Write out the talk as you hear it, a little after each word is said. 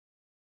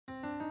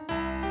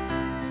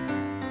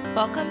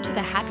Welcome to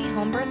the Happy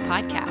Home Birth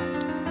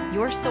Podcast,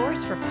 your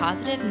source for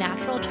positive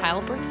natural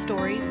childbirth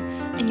stories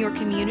and your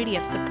community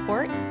of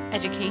support,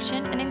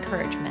 education, and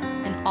encouragement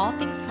in all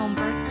things home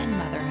birth and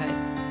motherhood.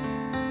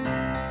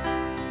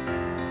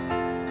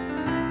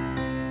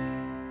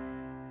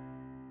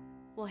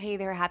 Well, hey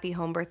there, happy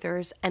home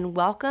birthers, and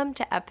welcome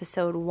to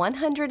episode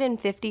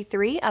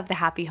 153 of the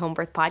Happy Home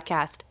Birth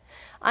Podcast.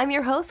 I'm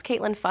your host,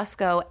 Caitlin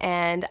Fusco,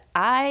 and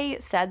I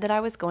said that I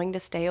was going to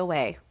stay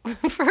away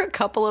for a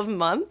couple of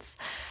months,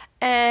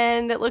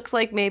 and it looks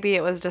like maybe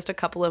it was just a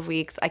couple of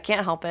weeks. I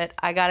can't help it.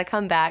 I got to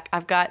come back.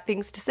 I've got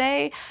things to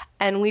say,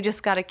 and we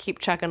just got to keep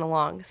chugging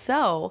along.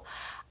 So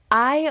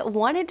I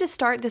wanted to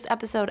start this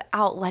episode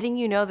out letting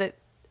you know that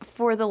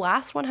for the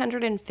last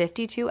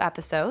 152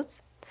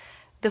 episodes,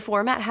 the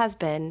format has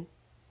been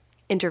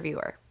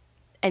interviewer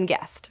and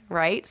guest,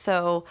 right?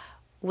 So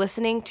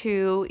listening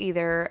to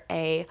either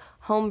a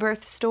home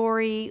birth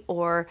story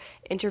or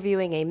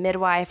interviewing a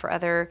midwife or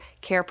other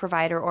care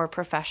provider or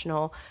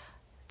professional.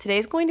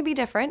 Today's going to be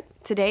different.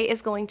 Today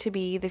is going to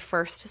be the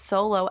first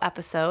solo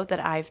episode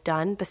that I've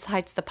done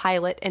besides the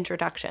pilot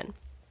introduction.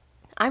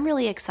 I'm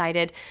really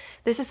excited.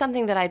 This is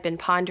something that I'd been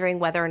pondering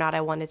whether or not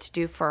I wanted to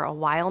do for a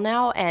while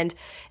now, and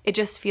it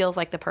just feels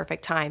like the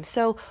perfect time.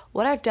 So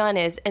what I've done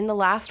is in the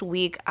last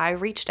week, I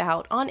reached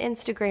out on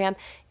Instagram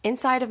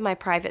inside of my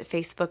private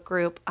Facebook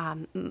group,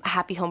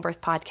 Happy Home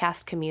Birth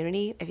Podcast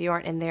community. If you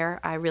aren't in there,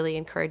 I really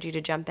encourage you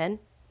to jump in.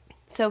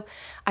 So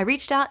I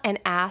reached out and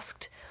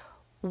asked,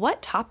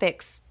 what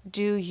topics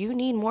do you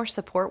need more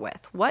support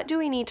with? What do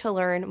we need to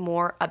learn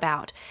more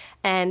about?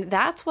 And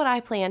that's what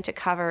I plan to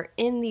cover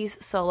in these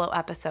solo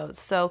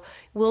episodes. So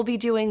we'll be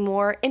doing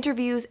more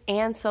interviews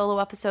and solo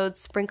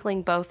episodes,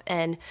 sprinkling both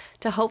in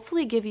to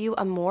hopefully give you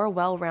a more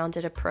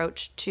well-rounded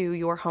approach to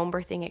your home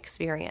birthing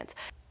experience.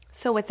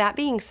 So with that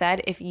being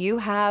said, if you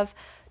have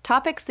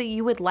topics that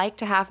you would like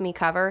to have me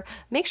cover,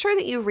 make sure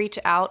that you reach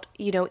out,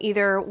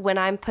 either when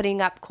I'm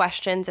putting up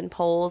questions and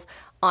polls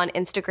on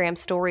Instagram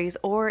stories,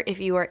 or if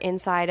you are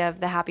inside of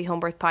the Happy Home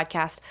Birth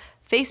Podcast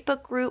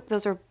Facebook group.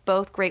 Those are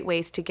both great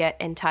ways to get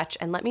in touch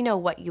and let me know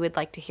what you would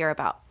like to hear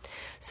about.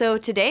 So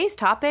today's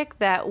topic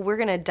that we're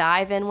going to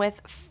dive in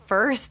with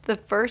first, the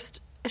first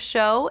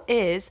show,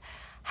 is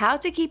how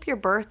to keep your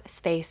birth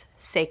space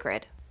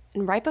sacred.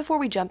 And right before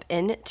we jump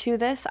into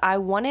this, I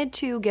wanted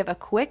to give a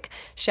quick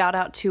shout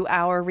out to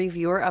our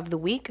reviewer of the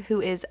week,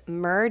 who is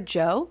Mer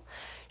Jo.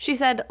 She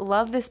said,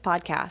 "Love this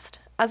podcast.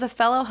 As a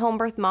fellow home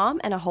birth mom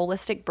and a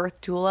holistic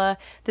birth doula,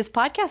 this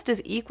podcast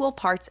is equal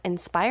parts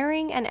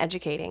inspiring and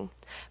educating.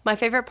 My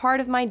favorite part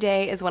of my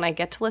day is when I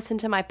get to listen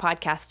to my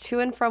podcast to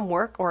and from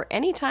work or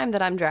any time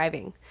that I'm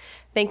driving.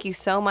 Thank you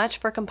so much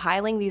for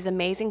compiling these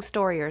amazing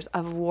stories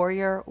of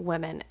warrior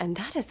women." And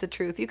that is the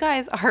truth. You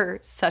guys are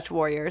such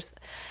warriors.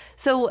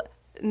 So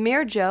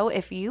Mir Jo,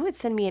 if you would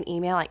send me an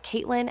email at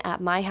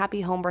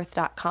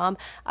caitlin@myhappyhomebirth.com,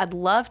 I'd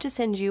love to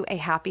send you a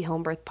Happy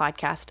Home Birth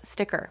Podcast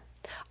sticker.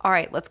 All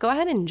right, let's go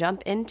ahead and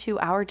jump into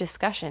our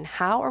discussion.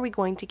 How are we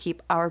going to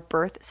keep our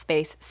birth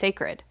space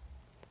sacred?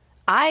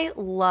 I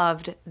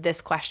loved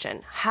this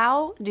question.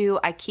 How do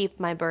I keep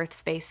my birth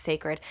space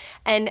sacred?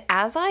 And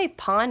as I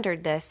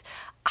pondered this,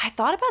 I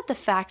thought about the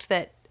fact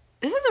that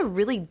this is a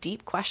really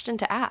deep question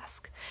to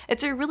ask.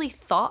 It's a really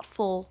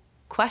thoughtful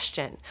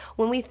question.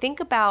 When we think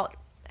about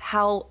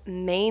how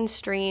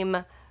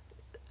mainstream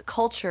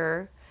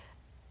culture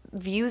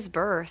views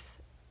birth,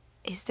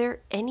 is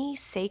there any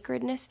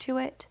sacredness to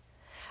it?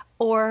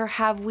 Or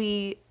have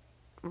we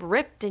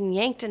ripped and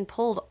yanked and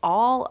pulled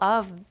all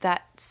of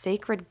that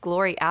sacred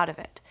glory out of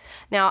it?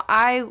 Now,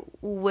 I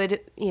would,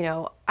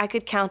 I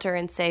could counter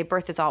and say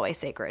birth is always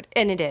sacred.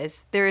 And it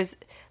is. There is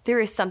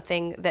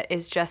something that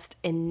is just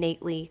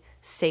innately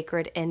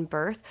sacred in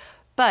birth.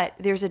 But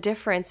there's a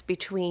difference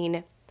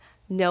between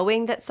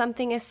knowing that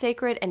something is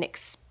sacred and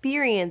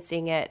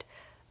experiencing it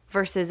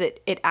versus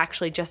it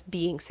actually just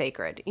being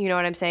sacred. You know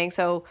what I'm saying?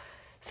 So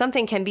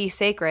something can be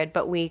sacred,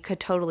 but we could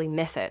totally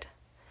miss it.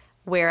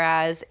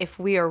 Whereas if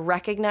we are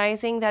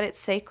recognizing that it's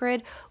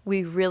sacred,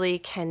 we really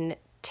can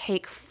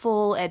take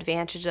full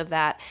advantage of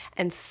that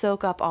and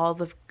soak up all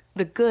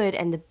the good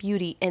and the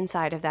beauty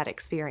inside of that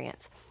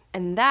experience.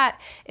 And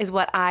that is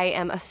what I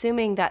am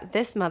assuming that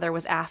this mother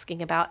was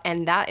asking about,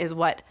 and that is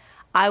what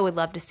I would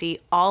love to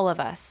see all of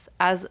us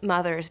as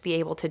mothers be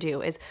able to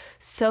do, is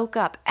soak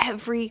up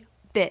every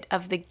bit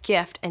of the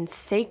gift and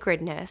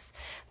sacredness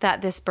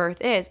that this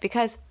birth is.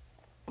 Because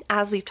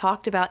as we've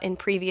talked about in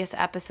previous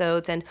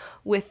episodes and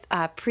with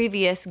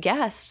previous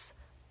guests,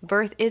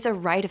 birth is a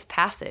rite of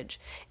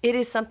passage. It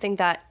is something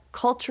that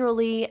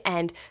culturally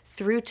and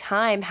through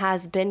time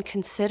has been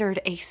considered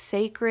a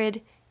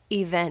sacred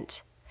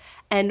event.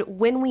 And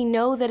when we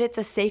know that it's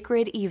a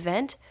sacred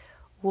event,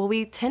 well,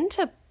 we tend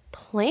to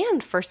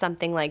plan for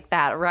something like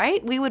that,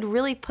 right? We would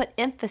really put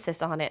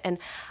emphasis on it. And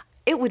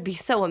it would be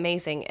so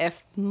amazing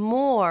if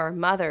more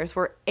mothers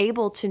were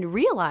able to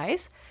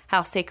realize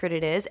how sacred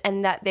it is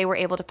and that they were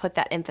able to put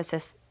that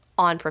emphasis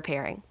on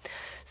preparing.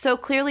 So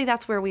clearly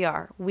that's where we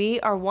are. We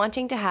are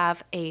wanting to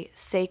have a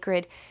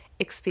sacred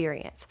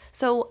experience.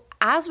 So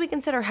as we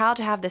consider how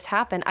to have this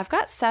happen, I've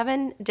got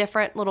 7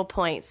 different little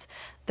points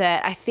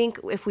that I think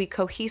if we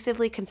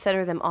cohesively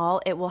consider them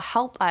all, it will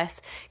help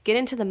us get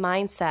into the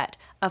mindset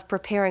of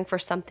preparing for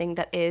something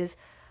that is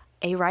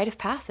a rite of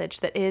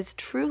passage, that is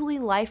truly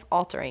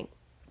life-altering.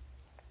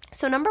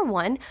 So number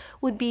 1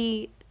 would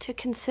be to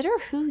consider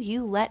who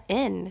you let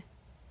in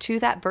to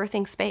that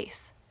birthing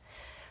space.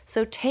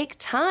 So take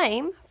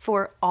time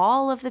for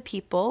all of the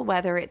people,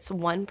 whether it's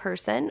one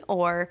person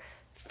or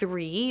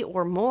 3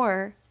 or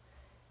more,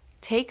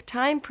 take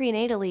time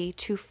prenatally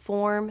to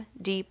form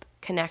deep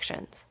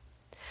connections.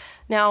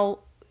 Now,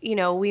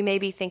 we may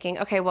be thinking,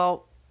 okay,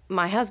 well,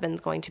 my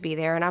husband's going to be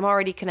there and I'm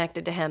already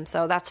connected to him,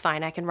 so that's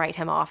fine. I can write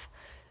him off.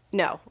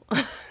 No,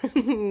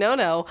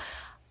 no.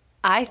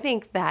 I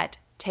think that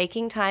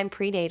taking time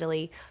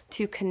prenatally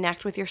to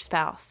connect with your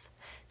spouse,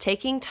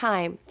 taking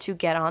time to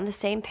get on the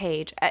same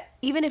page,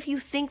 even if you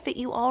think that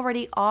you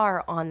already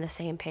are on the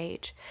same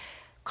page,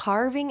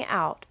 carving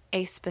out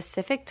a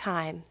specific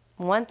time,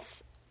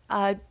 once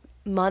a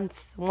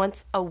month,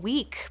 once a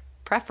week,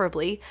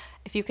 preferably,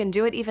 if you can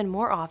do it even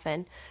more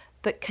often,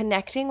 but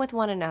connecting with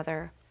one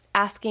another,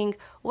 asking,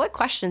 what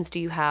questions do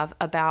you have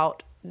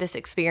about this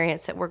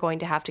experience that we're going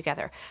to have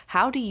together?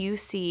 How do you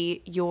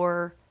see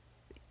your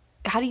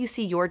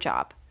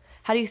job?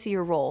 How do you see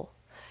your role?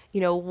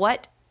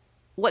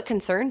 What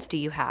concerns do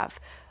you have?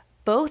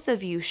 Both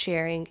of you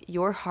sharing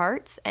your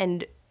hearts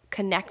and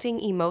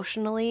connecting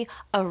emotionally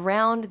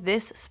around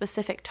this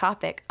specific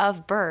topic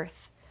of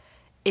birth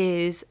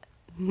is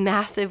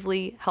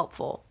massively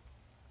helpful.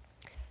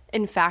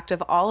 In fact,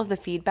 of all of the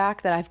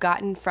feedback that I've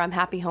gotten from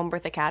Happy Home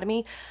Birth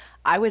Academy,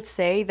 I would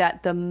say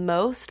that the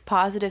most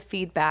positive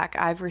feedback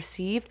I've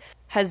received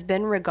has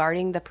been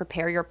regarding the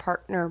Prepare Your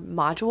Partner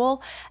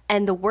module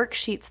and the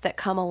worksheets that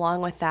come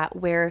along with that,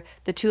 where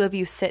the two of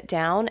you sit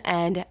down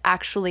and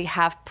actually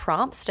have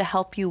prompts to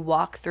help you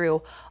walk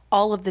through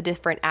all of the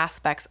different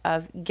aspects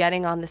of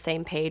getting on the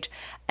same page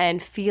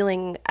and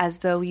feeling as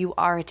though you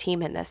are a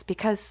team in this,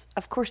 because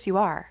of course you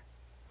are.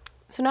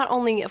 So not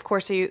only, of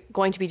course, are you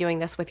going to be doing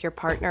this with your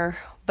partner,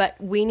 but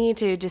we need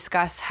to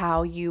discuss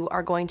how you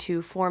are going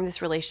to form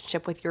this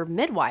relationship with your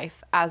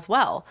midwife as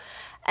well.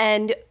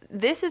 And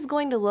this is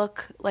going to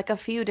look like a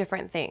few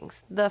different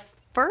things. The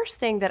first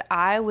thing that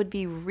I would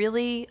be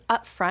really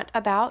upfront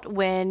about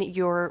when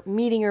you're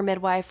meeting your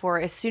midwife,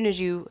 or as soon as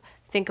you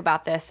think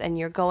about this and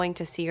you're going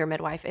to see your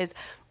midwife, is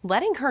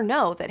letting her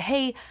know that,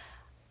 hey,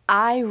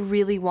 I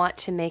really want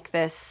to make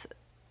this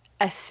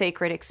a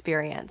sacred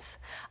experience.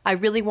 I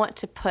really want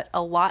to put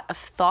a lot of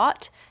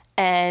thought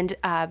and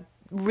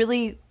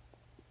really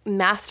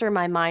master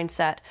my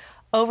mindset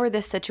over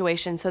this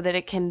situation so that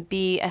it can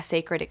be a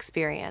sacred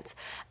experience.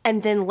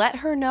 And then let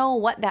her know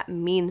what that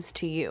means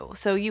to you.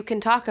 So you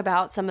can talk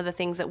about some of the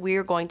things that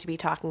we're going to be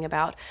talking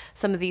about,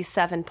 some of these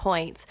 7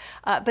 points,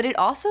 but it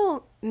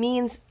also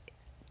means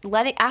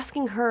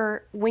asking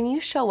her, when you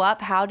show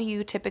up, how do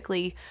you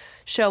typically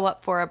show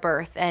up for a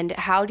birth, and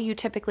how do you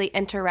typically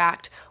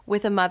interact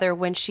with a mother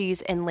when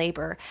she's in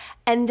labor?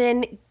 And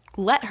then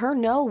let her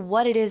know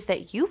what it is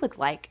that you would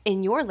like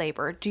in your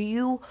labor. Do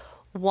you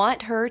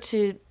want her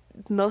to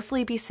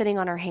mostly be sitting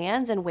on her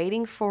hands and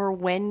waiting for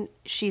when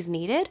she's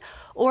needed?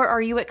 Or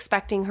are you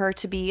expecting her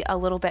to be a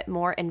little bit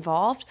more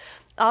involved?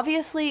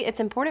 Obviously, it's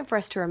important for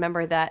us to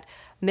remember that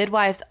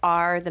midwives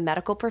are the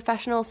medical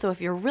professionals. So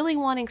if you're really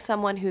wanting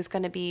someone who's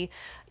going to be,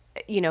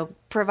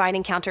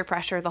 providing counter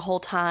pressure the whole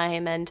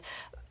time and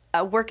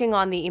working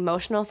on the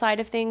emotional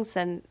side of things,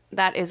 then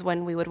that is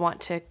when we would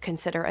want to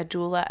consider a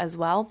doula as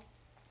well.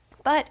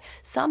 But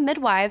some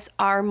midwives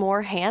are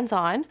more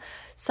hands-on.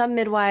 Some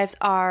midwives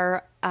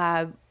are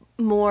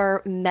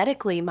more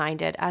medically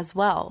minded as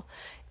well.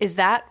 Is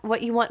that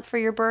what you want for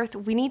your birth?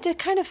 We need to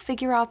kind of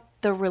figure out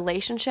the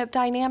relationship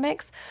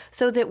dynamics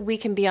so that we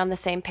can be on the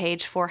same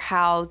page for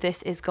how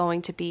this is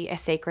going to be a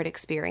sacred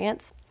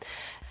experience.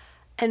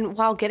 And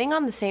while getting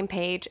on the same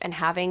page and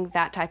having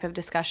that type of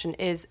discussion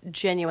is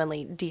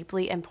genuinely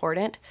deeply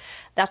important,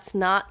 that's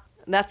not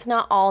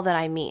all that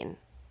I mean.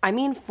 I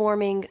mean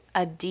forming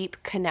a deep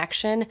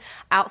connection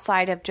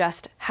outside of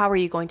just, how are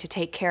you going to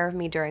take care of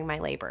me during my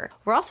labor?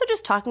 We're also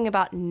just talking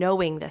about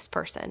knowing this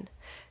person,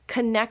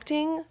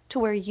 connecting to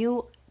where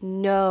you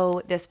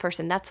know this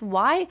person. That's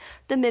why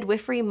the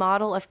midwifery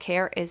model of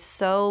care is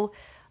so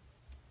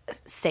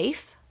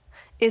safe,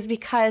 is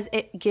because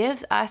it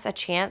gives us a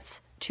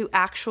chance to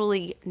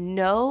actually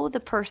know the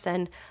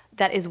person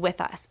that is with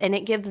us, and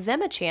it gives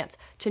them a chance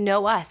to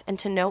know us and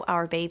to know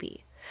our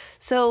baby.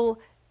 So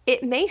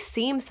it may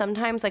seem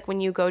sometimes like when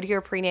you go to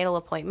your prenatal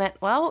appointment,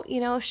 well,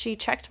 she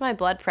checked my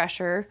blood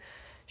pressure,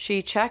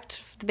 she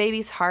checked the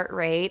baby's heart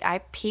rate,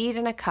 I peed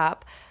in a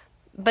cup,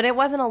 but it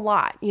wasn't a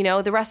lot.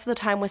 The rest of the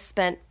time was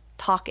spent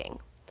talking.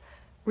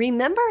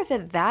 Remember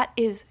that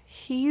is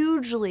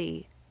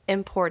hugely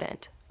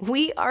important.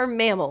 We are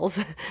mammals.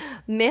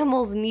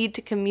 Mammals need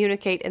to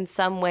communicate in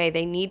some way.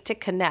 They need to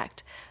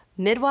connect.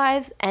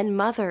 Midwives and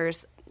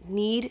mothers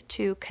need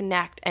to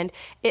connect. And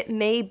it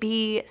may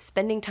be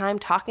spending time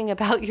talking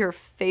about your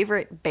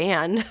favorite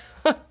band.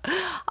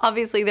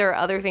 Obviously, there are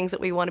other things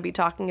that we want to be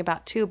talking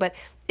about too, but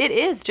it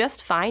is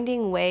just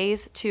finding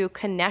ways to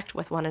connect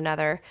with one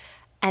another.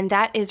 And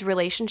that is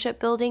relationship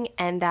building,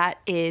 and that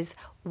is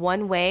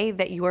one way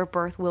that your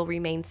birth will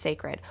remain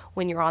sacred,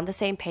 when you're on the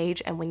same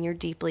page and when you're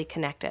deeply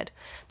connected.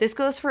 This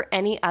goes for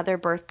any other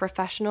birth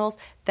professionals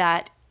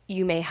that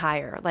you may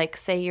hire. Like,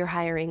 say you're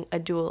hiring a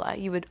doula,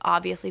 you would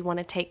obviously want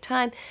to take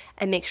time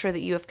and make sure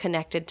that you have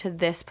connected to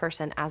this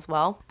person as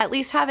well. At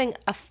least having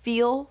a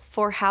feel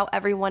for how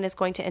everyone is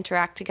going to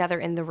interact together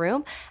in the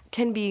room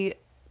can be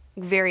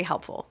very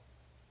helpful.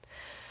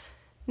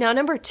 Now,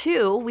 number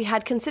 2, we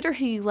had consider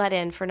who you let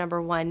in for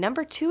number 1.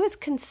 Number 2 is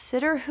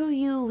consider who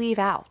you leave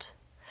out.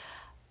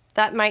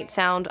 That might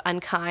sound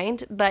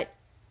unkind, but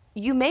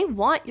you may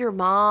want your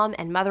mom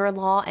and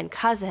mother-in-law and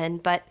cousin,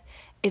 but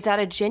is that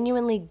a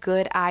genuinely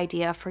good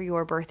idea for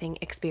your birthing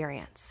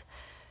experience?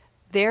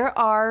 There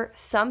are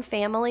some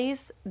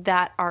families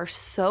that are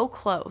so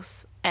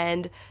close,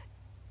 and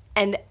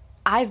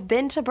I've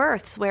been to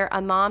births where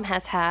a mom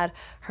has had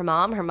her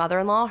mom, her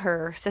mother-in-law,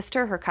 her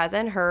sister, her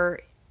cousin, her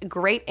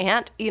great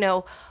aunt,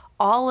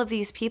 all of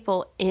these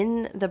people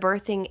in the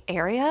birthing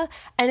area,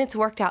 and it's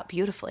worked out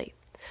beautifully.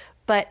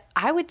 But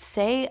I would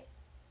say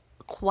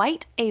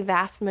quite a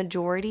vast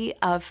majority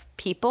of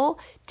people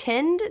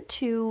tend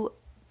to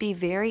be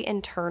very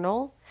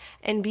internal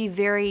and be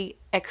very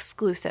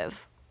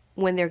exclusive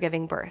when they're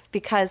giving birth,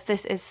 because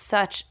this is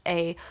such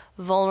a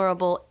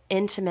vulnerable,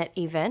 intimate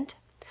event.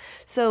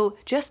 So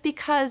just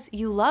because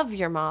you love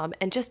your mom,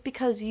 and just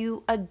because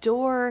you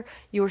adore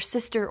your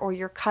sister or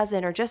your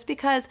cousin, or just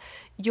because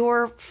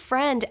your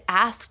friend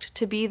asked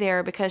to be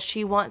there because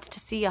she wants to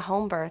see a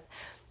home birth,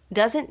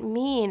 doesn't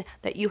mean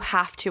that you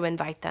have to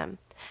invite them.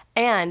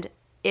 And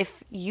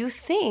if you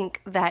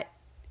think that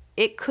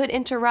it could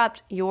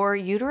interrupt your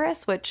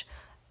uterus, which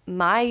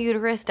my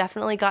uterus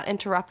definitely got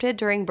interrupted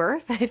during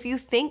birth, if you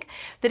think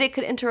that it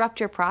could interrupt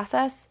your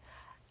process,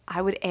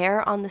 I would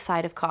err on the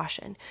side of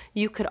caution.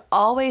 You could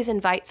always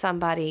invite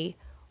somebody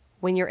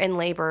when you're in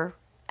labor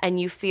and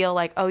you feel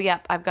like, oh,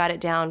 yep, I've got it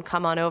down,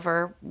 come on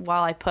over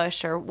while I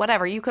push or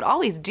whatever. You could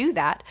always do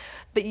that,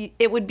 but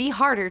it would be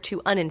harder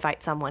to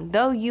uninvite someone,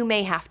 though you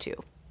may have to.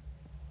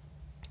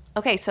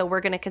 Okay, so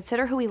we're going to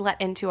consider who we let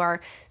into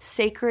our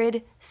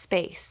sacred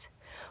space.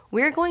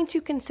 We're going to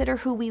consider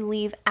who we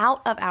leave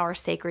out of our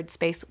sacred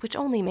space, which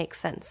only makes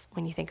sense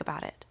when you think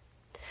about it.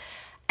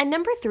 And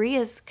number 3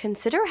 is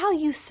consider how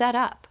you set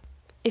up.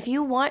 If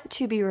you want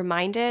to be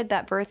reminded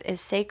that birth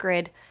is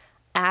sacred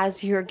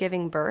as you're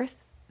giving birth,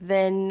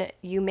 then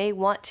you may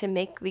want to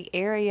make the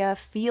area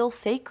feel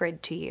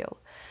sacred to you.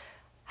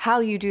 How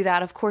you do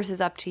that, of course,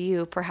 is up to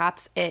you.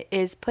 Perhaps it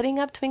is putting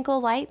up twinkle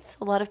lights.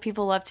 A lot of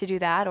people love to do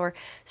that, or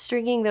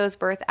stringing those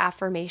birth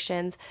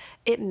affirmations.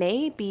 It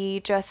may be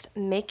just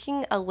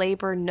making a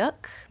labor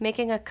nook,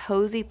 making a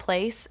cozy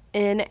place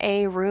in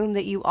a room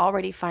that you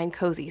already find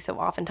cozy. So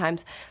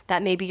oftentimes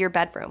that may be your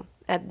bedroom.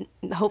 And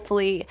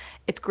hopefully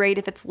it's great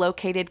if it's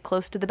located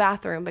close to the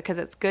bathroom, because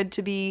it's good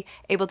to be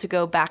able to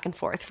go back and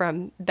forth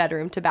from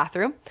bedroom to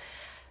bathroom.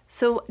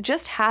 So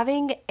just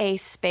having a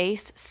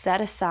space set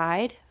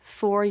aside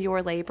for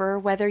your labor,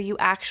 whether you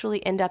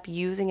actually end up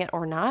using it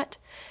or not,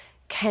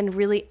 can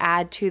really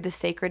add to the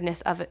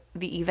sacredness of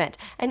the event.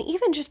 And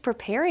even just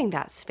preparing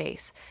that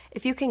space,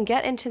 if you can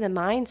get into the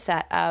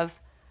mindset of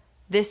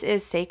this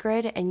is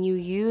sacred and you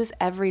use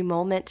every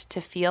moment to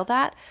feel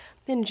that,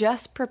 then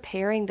just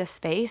preparing the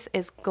space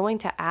is going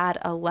to add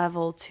a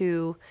level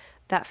to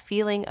that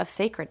feeling of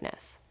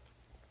sacredness.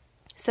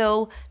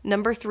 So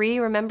number 3,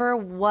 remember,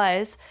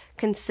 was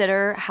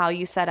consider how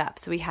you set up.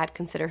 So we had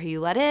consider who you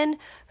let in,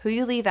 who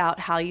you leave out,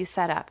 how you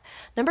set up.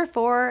 Number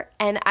 4,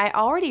 and I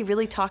already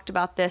really talked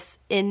about this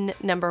in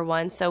number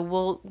 1, so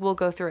we'll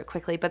go through it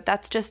quickly, but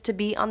that's just to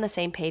be on the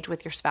same page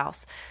with your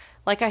spouse.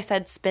 Like I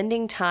said,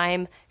 spending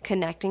time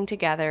connecting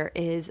together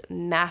is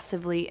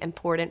massively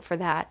important for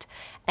that.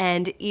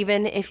 And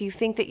even if you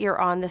think that you're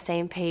on the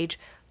same page,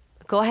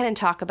 go ahead and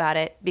talk about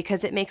it,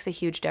 because it makes a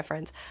huge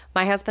difference.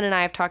 My husband and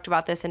I have talked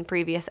about this in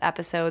previous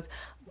episodes,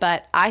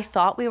 but I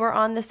thought we were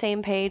on the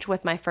same page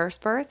with my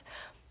first birth.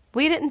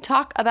 We didn't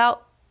talk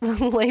about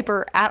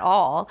labor at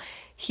all.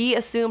 He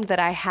assumed that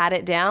I had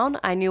it down.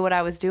 I knew what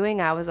I was doing.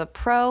 I was a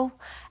pro,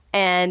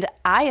 and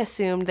I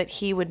assumed that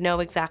he would know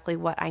exactly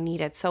what I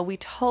needed. So we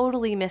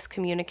totally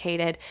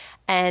miscommunicated,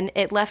 and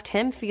it left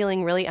him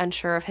feeling really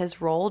unsure of his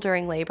role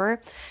during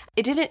labor.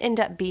 It didn't end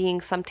up being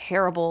some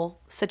terrible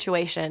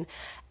situation.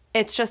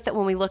 It's just that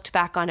when we looked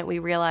back on it, we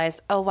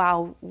realized, oh,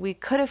 wow, we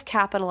could have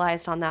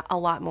capitalized on that a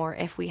lot more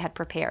if we had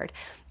prepared.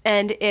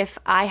 And if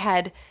I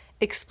had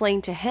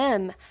explained to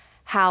him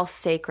how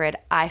sacred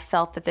I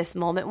felt that this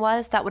moment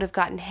was, that would have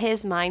gotten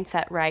his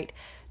mindset right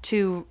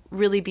to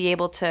really be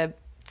able to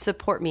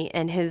support me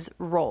in his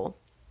role.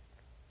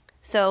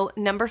 So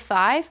number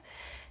 5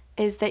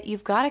 is that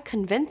you've got to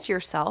convince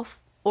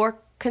yourself, or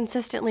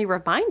consistently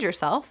remind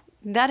yourself,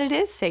 that it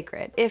is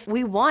sacred. If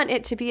we want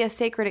it to be a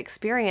sacred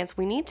experience,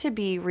 we need to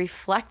be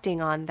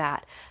reflecting on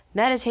that,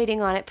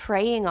 meditating on it,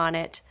 praying on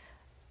it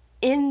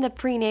in the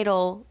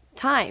prenatal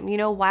time,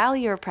 while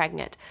you're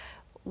pregnant.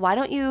 Why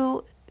don't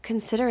you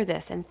consider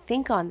this and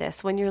think on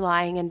this when you're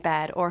lying in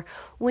bed or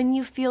when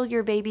you feel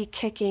your baby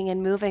kicking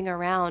and moving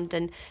around,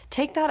 and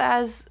take that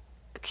as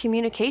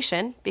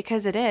communication,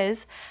 because it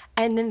is,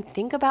 and then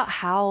think about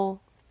how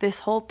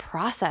this whole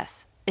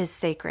process is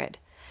sacred,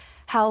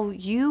 how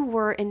you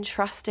were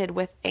entrusted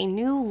with a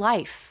new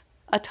life,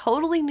 a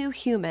totally new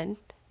human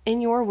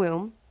in your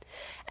womb,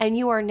 and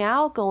you are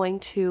now going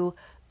to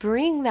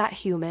bring that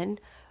human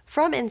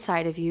from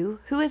inside of you,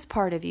 who is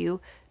part of you,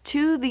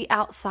 to the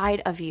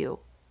outside of you,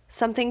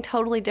 something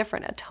totally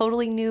different, a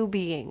totally new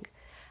being.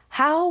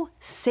 How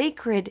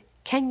sacred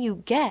can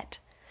you get?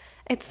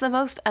 It's the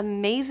most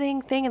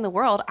amazing thing in the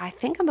world. I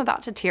think I'm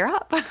about to tear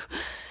up.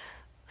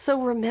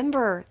 So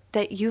remember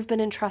that you've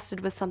been entrusted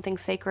with something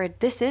sacred.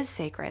 This is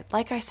sacred.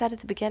 Like I said at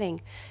the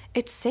beginning,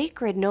 it's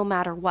sacred no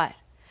matter what.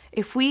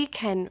 If we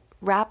can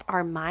wrap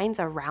our minds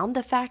around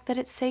the fact that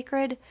it's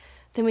sacred,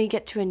 then we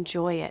get to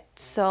enjoy it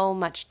so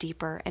much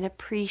deeper and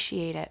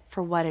appreciate it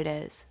for what it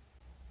is.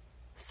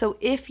 So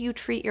if you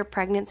treat your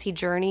pregnancy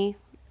journey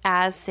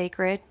as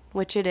sacred,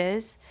 which it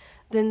is,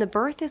 then the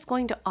birth is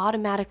going to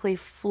automatically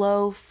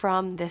flow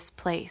from this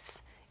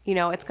place.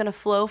 It's going to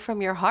flow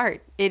from your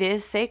heart. It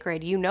is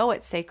sacred. You know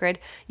it's sacred.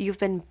 You've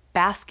been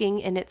basking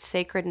in its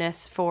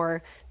sacredness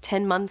for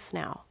 10 months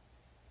now.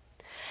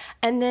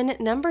 And then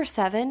number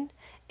 7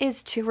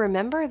 is to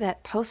remember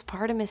that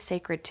postpartum is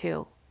sacred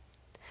too.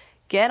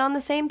 Get on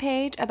the same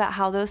page about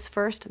how those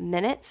first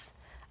minutes,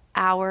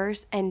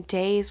 hours, and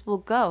days will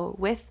go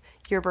with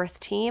your birth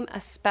team,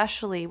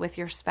 especially with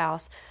your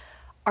spouse.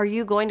 Are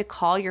you going to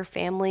call your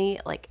family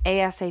like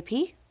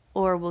ASAP,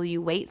 or will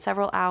you wait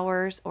several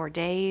hours or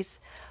days?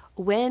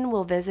 When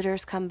will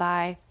visitors come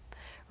by?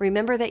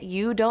 Remember that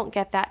you don't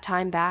get that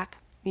time back.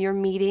 You're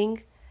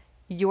meeting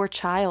your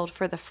child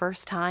for the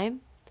first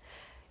time.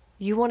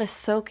 You want to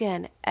soak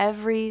in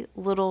every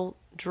little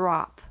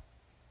drop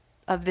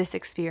of this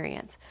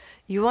experience.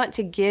 You want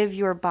to give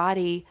your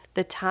body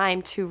the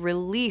time to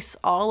release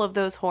all of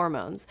those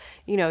hormones.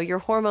 Your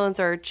hormones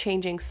are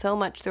changing so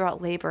much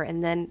throughout labor,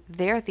 and then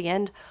there at the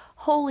end,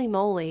 holy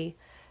moly,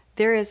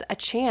 there is a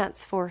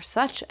chance for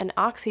such an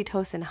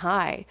oxytocin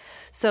high.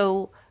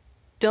 So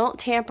don't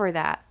tamper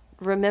that.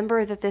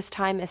 Remember that this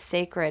time is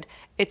sacred.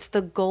 It's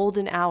the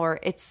golden hour.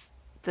 It's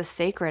the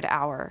sacred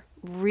hour.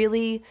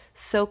 Really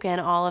soak in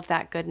all of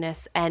that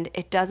goodness, and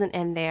it doesn't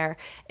end there.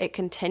 It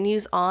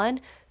continues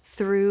on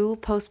through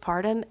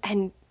postpartum.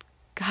 And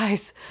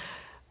guys,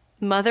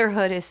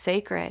 motherhood is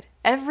sacred.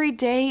 Every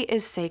day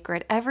is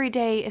sacred. Every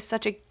day is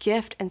such a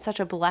gift and such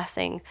a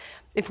blessing.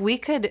 If we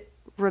could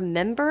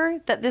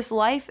remember that this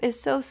life is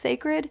so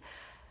sacred,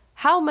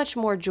 how much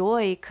more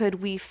joy could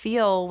we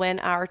feel when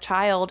our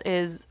child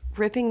is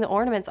ripping the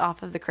ornaments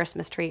off of the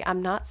Christmas tree?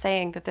 I'm not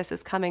saying that this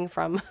is coming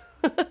from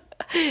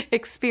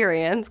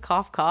experience,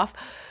 cough, cough,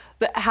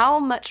 but how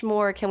much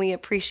more can we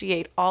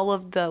appreciate all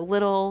of the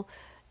little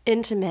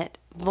intimate,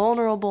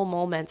 vulnerable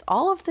moments,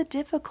 all of the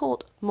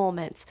difficult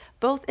moments,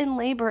 both in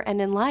labor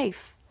and in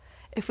life,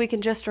 if we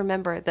can just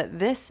remember that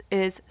this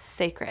is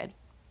sacred.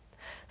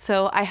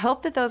 So I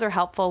hope that those are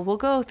helpful. We'll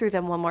go through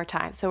them one more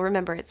time. So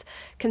remember, it's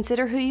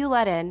consider who you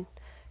let in,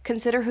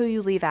 consider who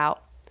you leave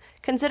out,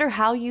 consider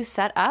how you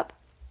set up,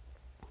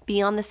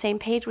 be on the same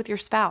page with your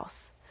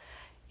spouse.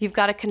 You've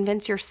got to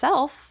convince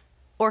yourself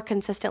or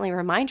consistently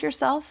remind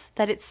yourself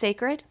that it's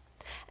sacred.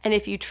 And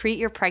if you treat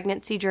your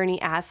pregnancy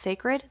journey as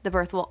sacred, the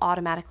birth will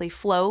automatically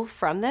flow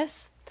from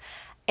this.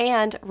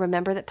 And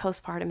remember that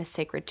postpartum is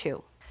sacred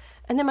too.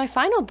 And then my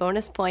final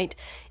bonus point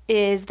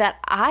is that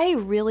I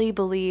really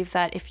believe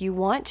that if you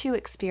want to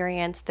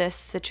experience this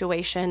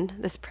situation,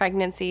 this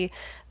pregnancy,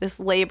 this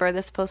labor,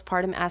 this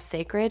postpartum as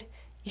sacred,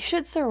 you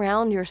should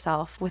surround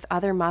yourself with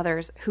other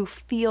mothers who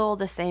feel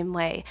the same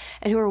way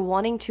and who are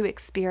wanting to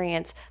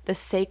experience the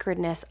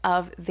sacredness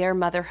of their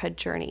motherhood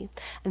journey.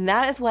 And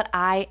that is what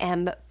I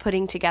am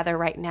putting together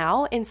right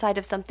now inside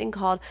of something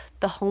called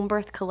the Home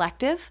Birth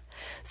Collective.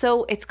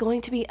 So it's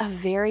going to be a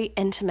very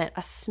intimate,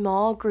 a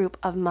small group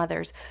of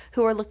mothers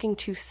who are looking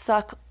to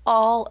suck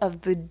all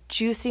of the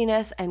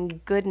juiciness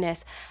and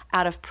goodness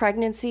out of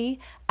pregnancy,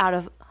 out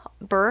of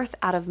birth,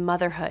 out of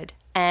motherhood.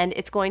 And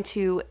it's going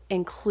to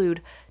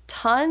include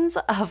tons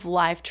of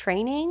live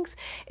trainings.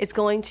 It's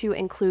going to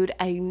include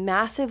a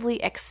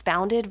massively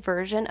expounded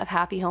version of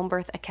Happy Home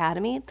Birth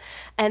Academy.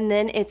 And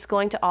then it's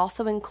going to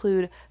also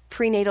include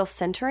prenatal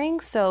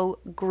centering, so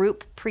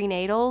group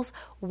prenatals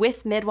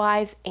with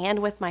midwives and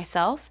with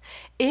myself.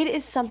 It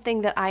is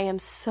something that I am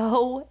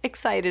so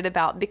excited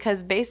about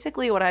because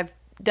basically what I've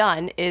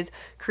done is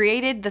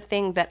created the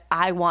thing that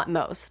I want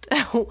most.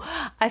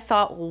 I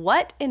thought,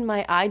 what in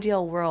my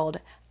ideal world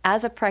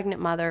as a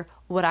pregnant mother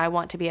would I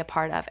want to be a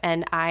part of?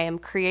 And I am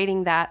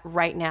creating that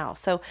right now.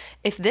 So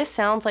if this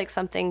sounds like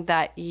something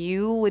that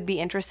you would be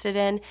interested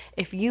in,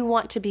 if you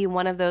want to be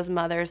one of those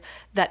mothers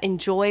that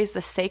enjoys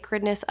the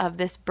sacredness of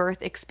this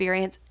birth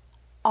experience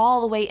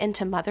all the way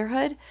into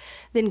motherhood,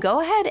 then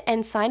go ahead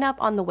and sign up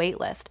on the wait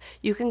list.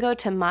 You can go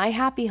to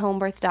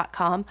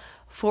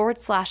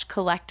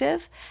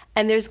myhappyhomebirth.com/collective,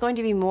 and there's going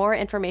to be more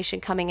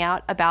information coming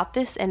out about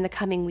this in the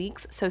coming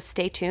weeks, so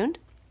stay tuned.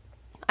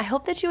 I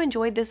hope that you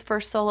enjoyed this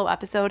first solo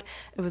episode.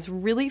 It was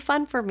really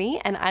fun for me,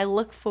 and I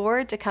look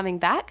forward to coming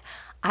back.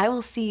 I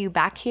will see you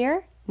back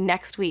here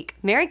next week.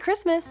 Merry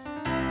Christmas!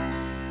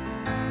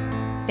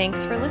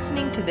 Thanks for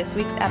listening to this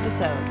week's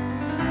episode.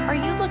 Are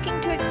you looking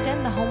to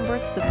extend the home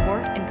birth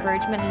support,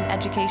 encouragement, and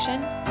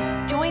education?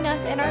 Join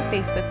us in our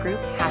Facebook group,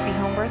 Happy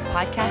Home Birth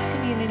Podcast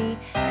Community,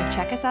 and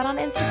check us out on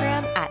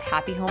Instagram at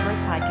Happy Home Birth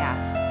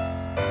Podcast.